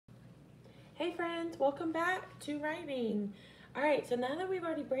Hey friends, welcome back to writing. All right, so now that we've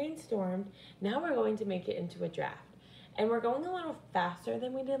already brainstormed, now we're going to make it into a draft. And we're going a little faster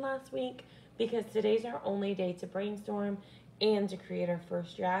than we did last week because today's our only day to brainstorm and to create our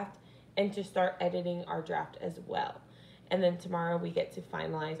first draft and to start editing our draft as well. And then tomorrow we get to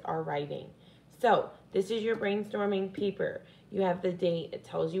finalize our writing. So this is your brainstorming paper. You have the date, it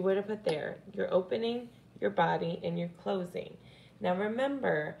tells you where to put there, your opening, your body, and your closing. Now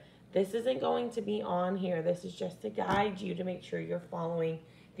remember, this isn't going to be on here. This is just to guide you to make sure you're following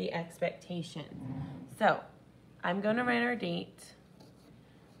the expectations. So, I'm going to write our date.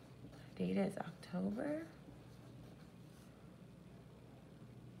 Our date is October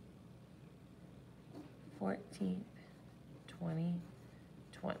 14th,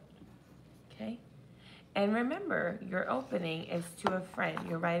 2020. Okay? And remember, your opening is to a friend.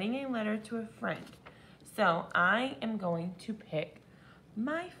 You're writing a letter to a friend. So, I am going to pick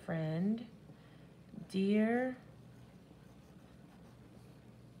my friend, dear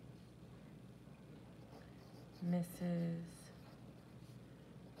Mrs.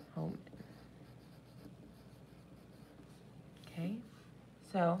 Homan. Okay,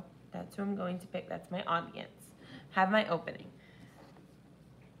 so that's who I'm going to pick. That's my audience. Have my opening.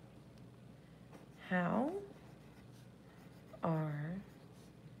 How are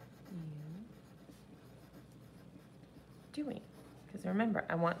you doing? Because remember,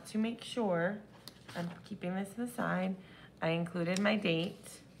 I want to make sure I'm keeping this to the side. I included my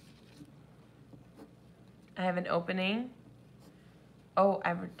date. I have an opening. Oh,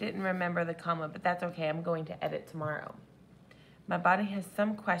 I didn't remember the comma, but that's okay. I'm going to edit tomorrow. My body has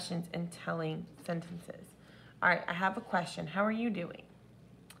some questions in telling sentences. All right, I have a question. How are you doing?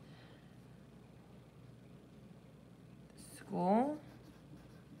 School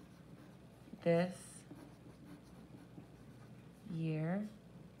this year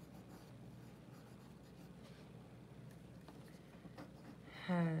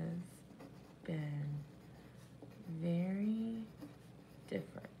has been very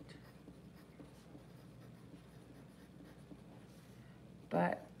different,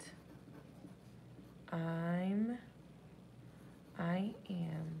 but I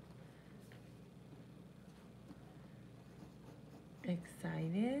am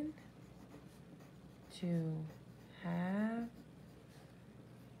excited to have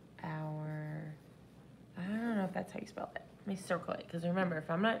our, I don't know if that's how you spell it. Let me circle it, because remember, if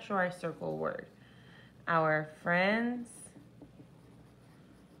I'm not sure, I circle a word. Our friends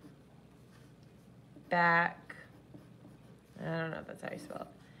back, I don't know if that's how you spell it,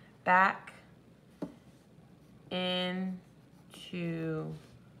 back into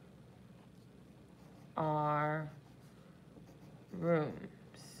our rooms.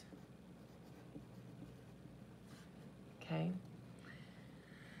 Okay.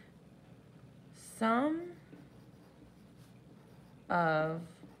 Some of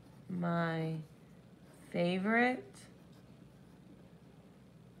my favorite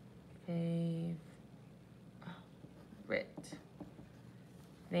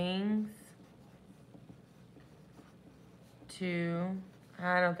things to,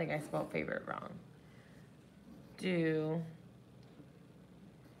 I don't think I spelled favorite wrong, do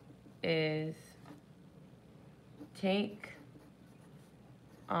is take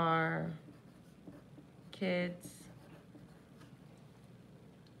our kids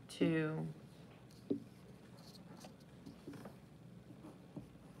to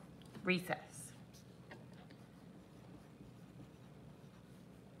recess.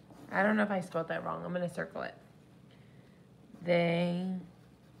 I don't know if I spelled that wrong. I'm going to circle it. They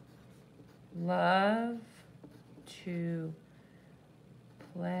love to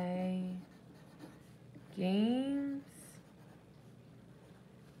play games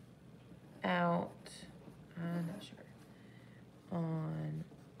out, I'm not sure, on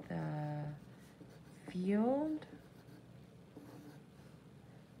the field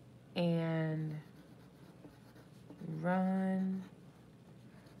and run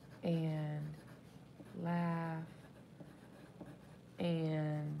and laugh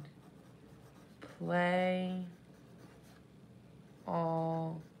and play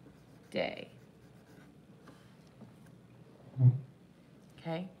all day.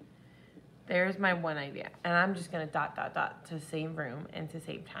 Okay, there's my one idea. And I'm just gonna ... to save room and to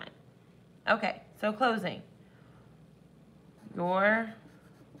save time. Okay, so closing. Your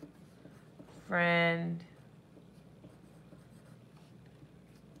friend,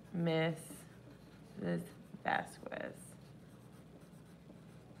 Mrs. Vasquez.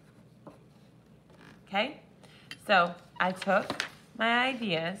 Okay, so I took my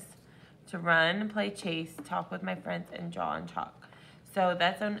ideas to run and play chase, talk with my friends, and draw and chalk. So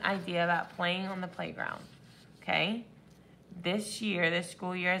that's an idea about playing on the playground, okay? This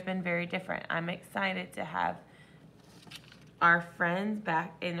school year has been very different. I'm excited to have our friends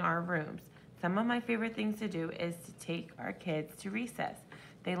back in our rooms. Some of my favorite things to do is to take our kids to recess.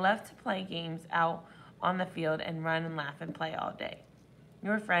 They love to play games out on the field and run and laugh and play all day.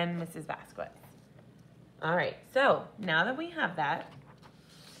 Your friend, Mrs. Vasquez. All right, so now that we have that,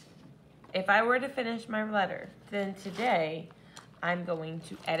 if I were to finish my letter, then today I'm going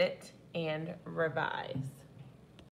to edit and revise.